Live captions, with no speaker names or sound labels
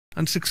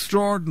And it's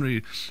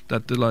extraordinary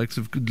that the likes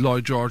of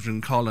Lloyd George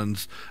and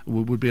Collins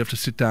would be able to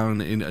sit down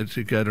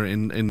together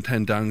in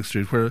 10 Downing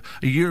Street, where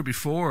a year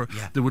before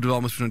they would have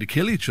almost been trying to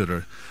kill each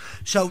other.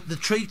 So the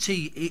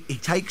treaty,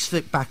 it takes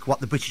back what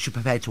the British are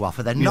prepared to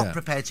offer. They're not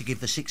prepared to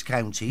give the 6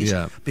 counties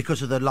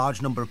because of the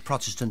large number of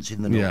Protestants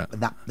in the north.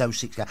 And those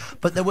 6 counties.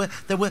 But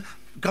there were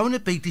going to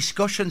be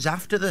discussions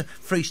after the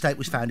Free State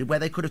was founded where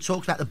they could have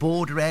talked about the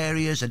border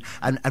areas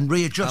and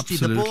readjusted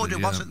the border,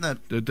 wasn't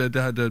there? They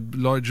had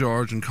Lloyd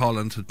George and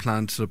Collins had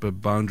planned to set up a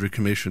boundary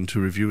commission to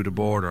review the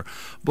border.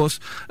 But,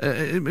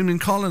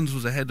 Collins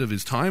was ahead of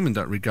his time in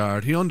that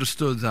regard. He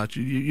understood that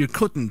you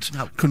couldn't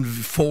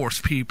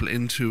force people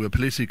into a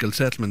political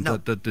settlement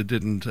that they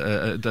didn't,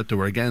 that they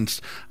were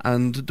against,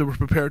 and they were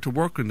prepared to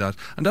work on that.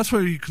 And that's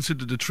why he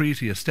considered the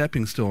treaty a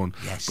stepping stone.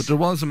 Yes. But there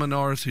was a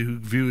minority who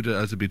viewed it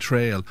as a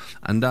betrayal,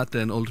 and that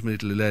then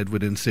ultimately led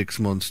within 6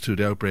 months to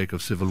the outbreak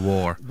of civil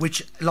war.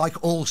 Which,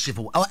 like all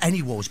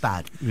any war's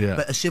bad,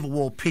 but a civil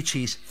war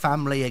pitches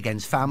family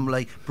against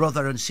family,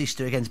 brother and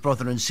sister against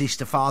brother and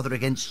sister, father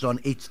against son.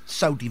 It's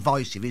so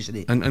divisive, isn't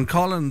it? And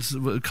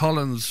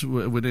Collins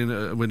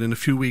within a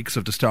few weeks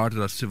of the start of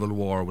that civil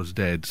war was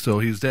dead. So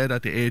he's dead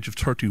at the age of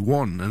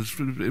 31, and it's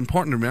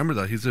important to remember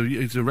that he's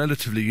a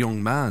relatively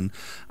young man,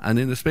 and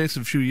in the space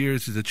of a few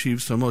years he's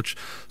achieved so much.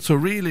 So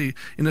really,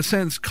 in a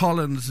sense,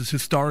 Collins'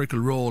 historical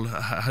role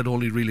had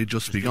only really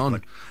just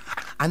begun.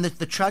 And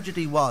the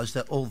tragedy was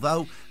that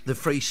although the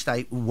Free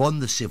State won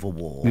the Civil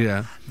War,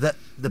 that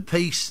the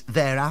peace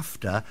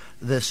thereafter,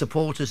 the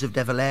supporters of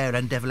De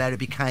Valera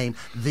became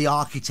the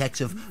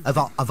architects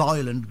of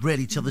Ireland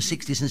really till the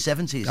 60s and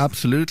 70s.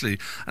 Absolutely.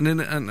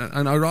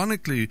 And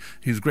ironically,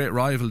 his great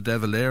rival De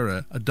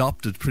Valera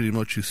adopted pretty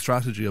much his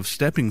strategy of a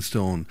stepping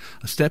stone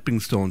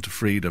to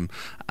freedom.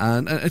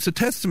 And it's a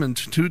testament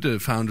to the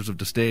founders of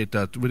the state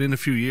that within a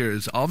few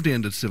years of the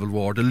end of the Civil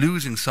War, the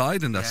losing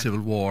side in that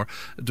Civil War,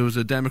 there was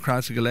a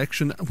democratic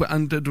election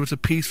and there was a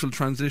peaceful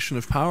transition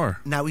of power.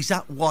 Now, is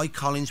that why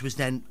Collins was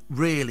then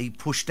really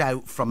pushed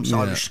out from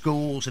Irish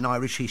schools and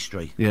Irish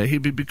history? Yeah,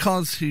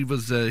 because he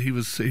was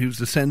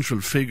the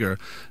central figure.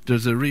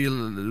 There's a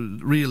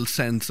real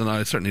sense, and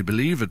I certainly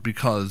believe it,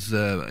 because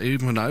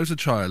even when I was a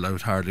child, I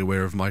was hardly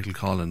aware of Michael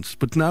Collins.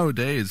 But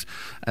nowadays,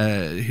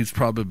 he's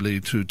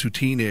probably to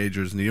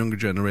teenagers and the younger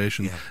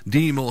generation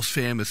the most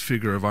famous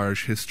figure of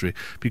Irish history,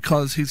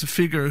 because he's a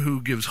figure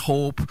who gives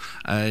hope,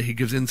 he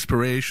gives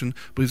inspiration,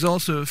 but he's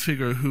also a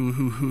figure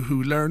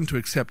who learned to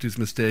accept his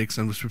mistakes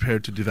and was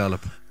prepared to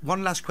develop.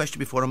 One last question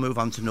before I move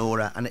on to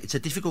Nora, and it's a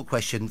difficult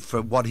question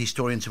for one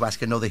historian to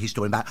ask another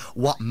historian about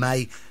what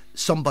may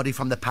somebody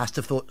from the past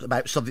have thought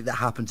about something that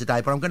happened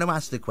today, but I'm going to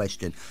ask the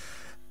question.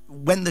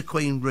 When the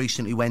Queen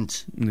recently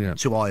went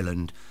to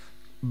Ireland,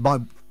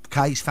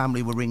 Kay's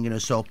family were ringing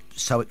us up,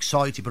 so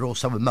excited but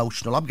also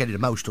emotional. I'm getting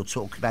emotional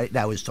talking about it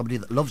now as somebody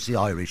that loves the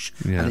Irish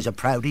and is a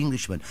proud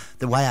Englishman,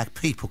 the way our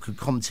people could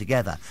come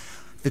together.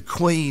 The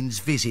Queen's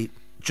visit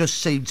just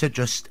seemed to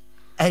just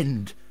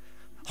end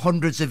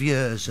hundreds of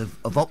years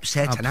of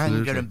upset and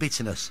anger and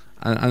bitterness.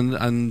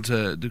 And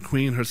the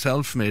Queen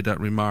herself made that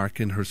remark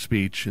in her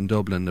speech in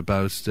Dublin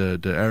about the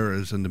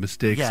errors and the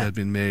mistakes that had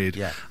been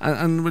made.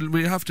 And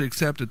we have to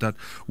accept it that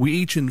we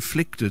each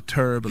inflicted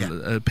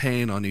terrible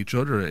pain on each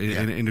other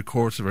in the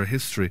course of our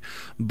history.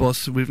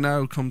 But we've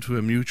now come to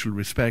a mutual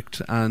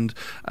respect. And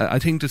I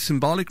think the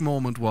symbolic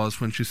moment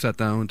was when she sat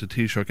down to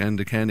Taoiseach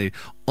Enda Kenny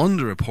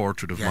under a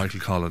portrait of Michael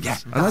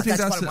Collins. And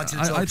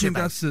I think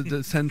that's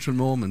the central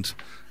moment.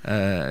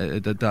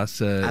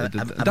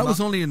 That was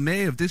only in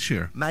May of this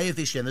year. May of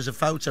this year. And there's a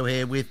photo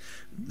here with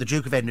the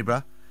Duke of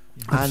Edinburgh.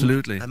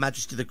 Absolutely. And Her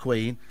Majesty the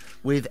Queen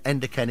with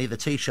Enda Kenny, the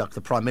Taoiseach,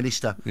 the Prime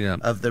Minister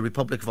of the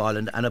Republic of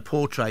Ireland, and a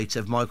portrait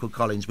of Michael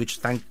Collins, which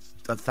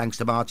thanks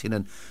to Martin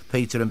and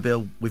Peter and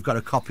Bill, we've got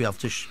a copy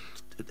of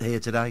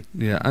here today.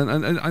 Yeah,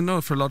 and I know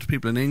for a lot of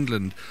people in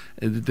England,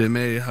 they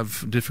may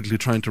have difficulty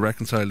trying to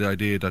reconcile the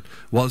idea that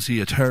was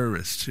he a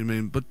terrorist? I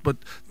mean, but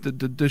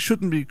they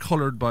shouldn't be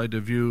coloured by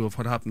the view of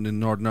what happened in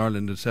Northern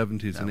Ireland in the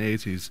 70s and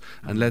 80s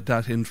and let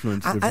that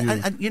influence the view.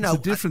 And you know,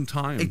 it's a different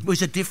time. It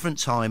was a different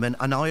time, and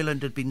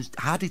Ireland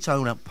had its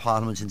own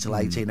parliament until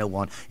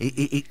 1801.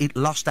 It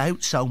lost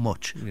out so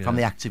much from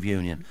the Act of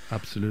Union.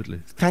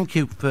 Absolutely. Thank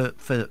you for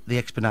the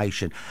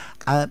explanation.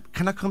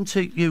 Can I come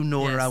to you,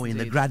 Nora Owen,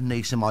 the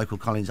grandniece of Michael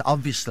Collins?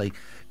 Obviously,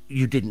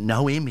 you didn't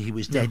know him. He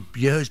was dead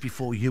years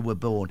before you were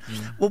born.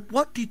 Well,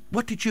 what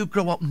did you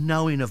grow up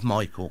knowing of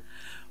Michael?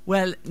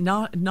 Well,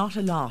 not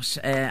a lot.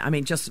 I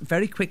mean, just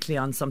very quickly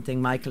on something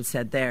Michael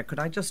said there. Could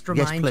I just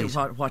remind you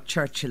what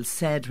Churchill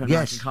said when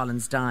Michael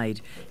Collins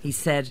died? He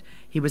said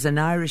he was an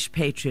Irish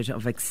patriot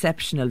of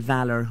exceptional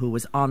valour who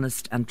was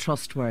honest and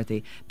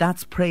trustworthy.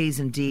 That's praise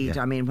indeed.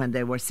 I mean, when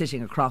they were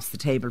sitting across the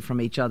table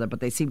from each other, but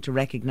they seemed to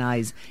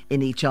recognise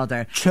in each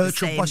other.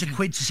 Churchill was a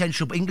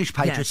quintessential English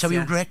patriot, so he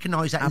would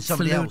recognise that in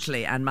somebody else.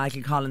 Absolutely, and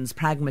Michael Collins'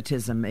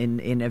 pragmatism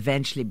in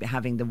eventually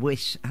having the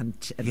wit and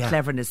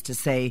cleverness to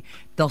say,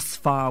 thus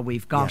far far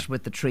we've got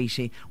with the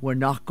treaty. We're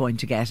not going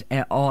to get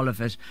all of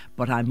it,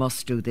 but I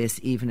must do this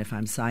even if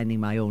I'm signing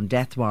my own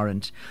death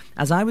warrant.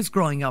 As I was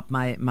growing up,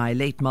 my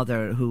late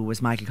mother, who was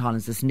Michael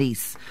Collins'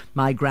 niece,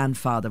 my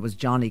grandfather was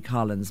Johnny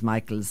Collins,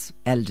 Michael's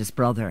eldest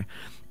brother,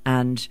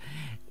 and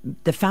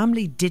the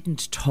family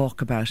didn't talk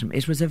about him.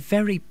 It was a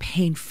very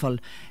painful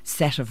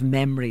set of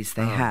memories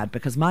they had,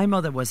 because my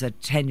mother was a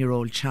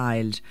 10-year-old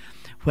child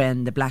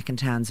when the Black and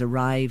Tans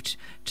arrived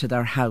to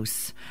their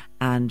house,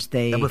 and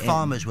they were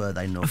farmers, were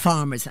they not?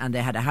 Farmers, and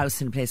they had a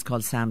house in a place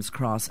called Sam's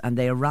Cross, and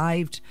they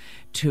arrived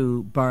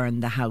to burn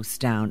the house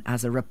down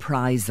as a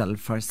reprisal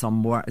for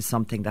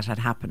something that had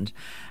happened.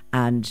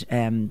 And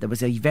there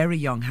was a very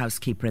young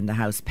housekeeper in the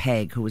house,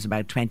 Peg, who was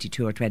about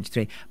 22 or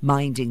 23,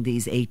 minding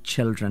these 8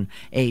 children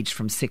aged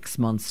from 6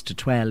 months to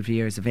 12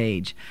 years of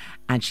age.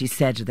 And she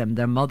said to them,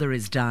 their mother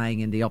is dying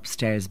in the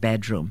upstairs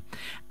bedroom.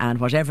 And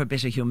whatever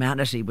bit of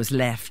humanity was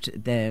left,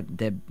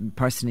 the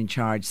person in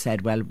charge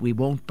said, well, we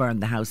won't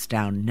burn the house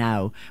down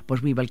now,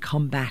 but we will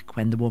come back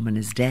when the woman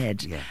is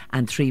dead. Yeah.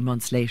 And 3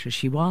 months later,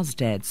 she was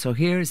dead. So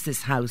here's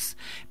this house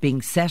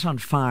being set on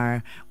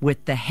fire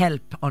with the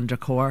help, under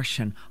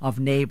coercion, of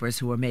neighbours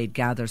who were made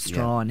gather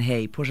straw and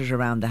hay, put it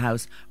around the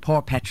house,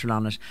 pour petrol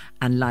on it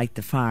and light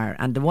the fire.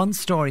 And the one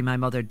story my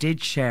mother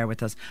did share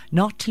with us,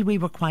 not till we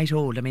were quite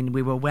old, I mean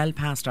we were well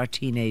past our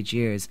teenage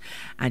years,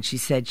 and she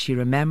said she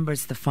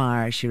remembers the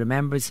fire, she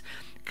remembers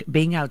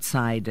being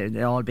outside,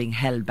 they're all being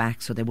held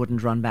back so they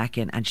wouldn't run back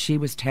in, and she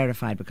was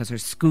terrified because her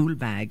school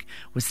bag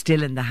was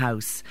still in the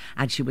house,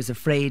 and she was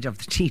afraid of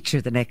the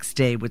teacher the next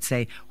day would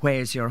say,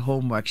 where's your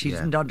homework? She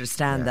didn't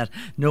understand that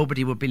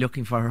nobody would be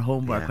looking for her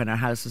homework when her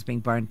house was being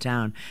burnt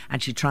down,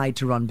 and she tried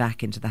to run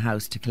back into the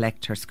house to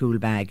collect her school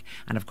bag,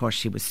 and of course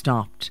she was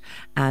stopped.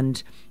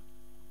 And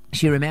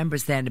she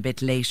remembers then a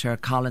bit later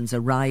Collins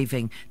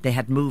arriving. They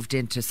had moved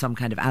into some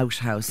kind of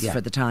outhouse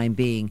for the time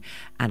being,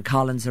 and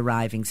Collins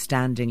arriving,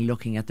 standing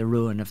looking at the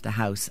ruin of the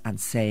house and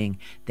saying,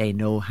 they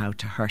know how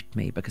to hurt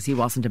me, because he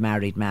wasn't a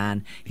married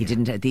man. He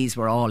didn't, these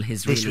were all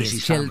his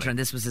children. Family.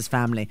 This was his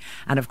family.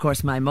 And of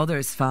course my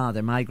mother's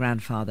father, my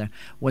grandfather,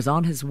 was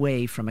on his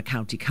way from a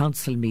county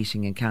council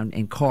meeting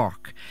in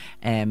Cork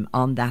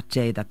on that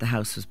day that the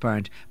house was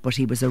burnt, but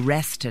he was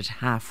arrested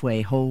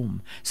halfway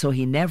home, so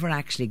he never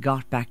actually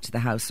got back to the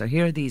house. So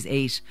here are these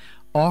 8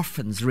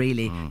 orphans,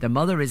 really. Their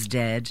mother is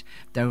dead,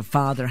 their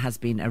father has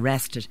been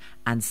arrested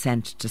and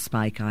sent to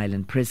Spike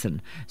Island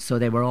prison. So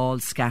they were all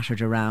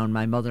scattered around.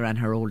 My mother and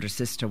her older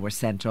sister were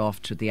sent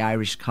off to the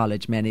Irish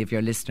College. Many of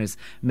your listeners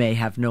may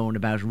have known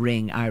about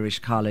Ring Irish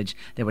College.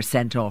 They were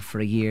sent off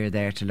for a year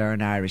there to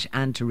learn Irish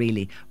and to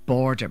really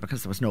border,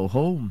 because there was no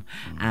home,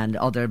 and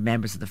other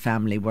members of the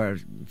family were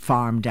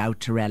farmed out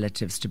to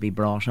relatives to be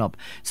brought up.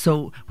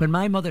 So when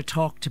my mother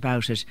talked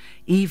about it,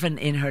 even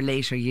in her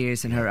later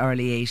years, in her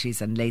early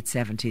 80s and late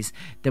 70s,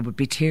 there would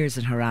be tears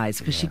in her eyes,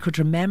 because she could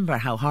remember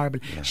how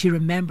horrible. She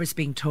remembers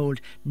being told,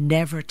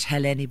 never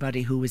tell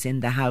anybody who was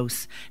in the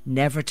house,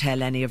 never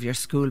tell any of your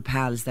school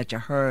pals that you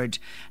heard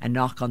a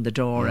knock on the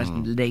door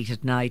late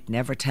at night,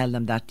 never tell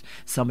them that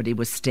somebody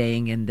was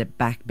staying in the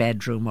back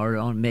bedroom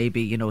or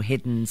maybe, you know,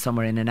 hidden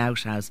somewhere in an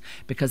outhouse,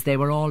 because they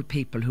were all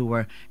people who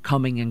were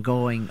coming and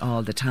going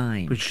all the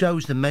time. Which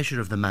shows the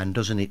measure of the man,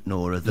 doesn't it,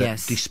 Nora,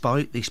 that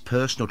despite this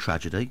personal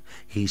tragedy,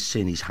 he's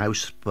seen his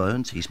house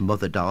burnt, his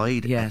mother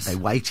died. They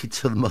waited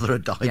till the mother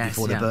had died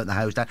before they burnt the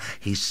house down.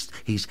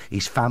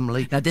 His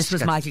family. Now this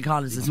was Michael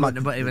Collins'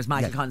 but it was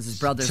Michael Collins'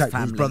 brother's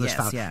family. His brother's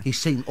family. He's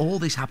seen all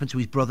this happen to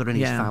his brother and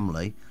his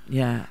family.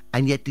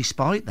 And yet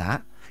despite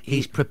that,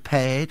 he's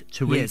prepared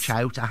to reach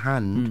out a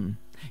hand.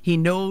 He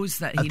knows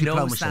that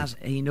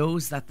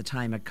the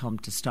time had come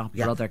to stop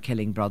brother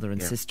killing brother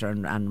and sister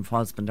and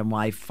husband and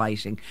wife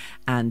fighting.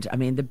 And I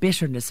mean the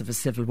bitterness of a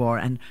civil war,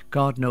 and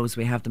God knows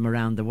we have them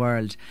around the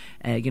world.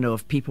 You know,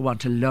 if people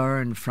want to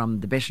learn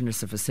from the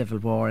bitterness of a civil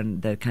war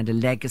and the kind of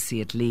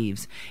legacy it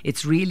leaves,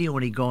 it's really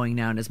only going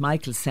now. And as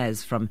Michael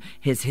says from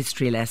his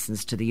history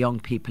lessons to the young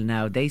people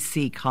now, they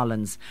see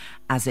Collins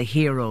as a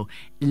hero,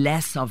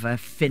 less of a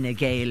Fine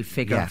Gael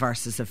figure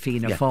versus a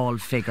Fianna Fáil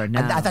figure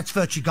now. And that's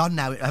virtually gone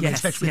now. I mean,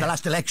 especially the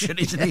last election,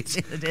 isn't it?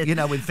 It is. You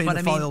know, with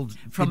Fianna Fáil.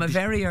 From a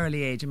very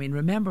early age, I mean,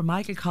 remember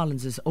Michael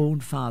Collins' own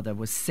father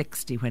was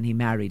 60 when he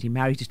married. He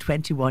married a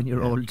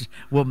 21-year-old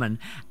woman,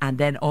 and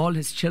then all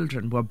his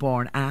children were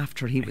born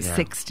after he was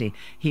 60.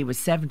 He was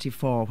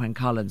 74 when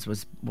Collins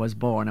was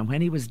born, and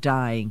when he was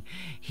dying,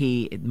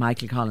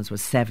 Michael Collins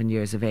was 7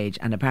 years of age,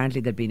 and apparently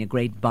there'd been a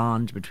great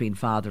bond between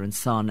father and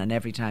son, and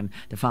every time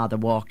the father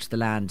walked the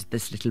land,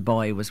 this little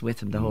boy was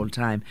with him the whole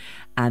time,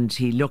 and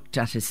he looked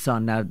at his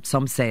son. Now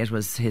some say it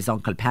was his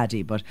Uncle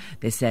Paddy, but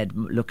they said,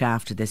 look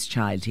after this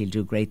child, he'll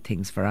do great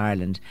things for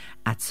Ireland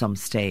at some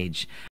stage.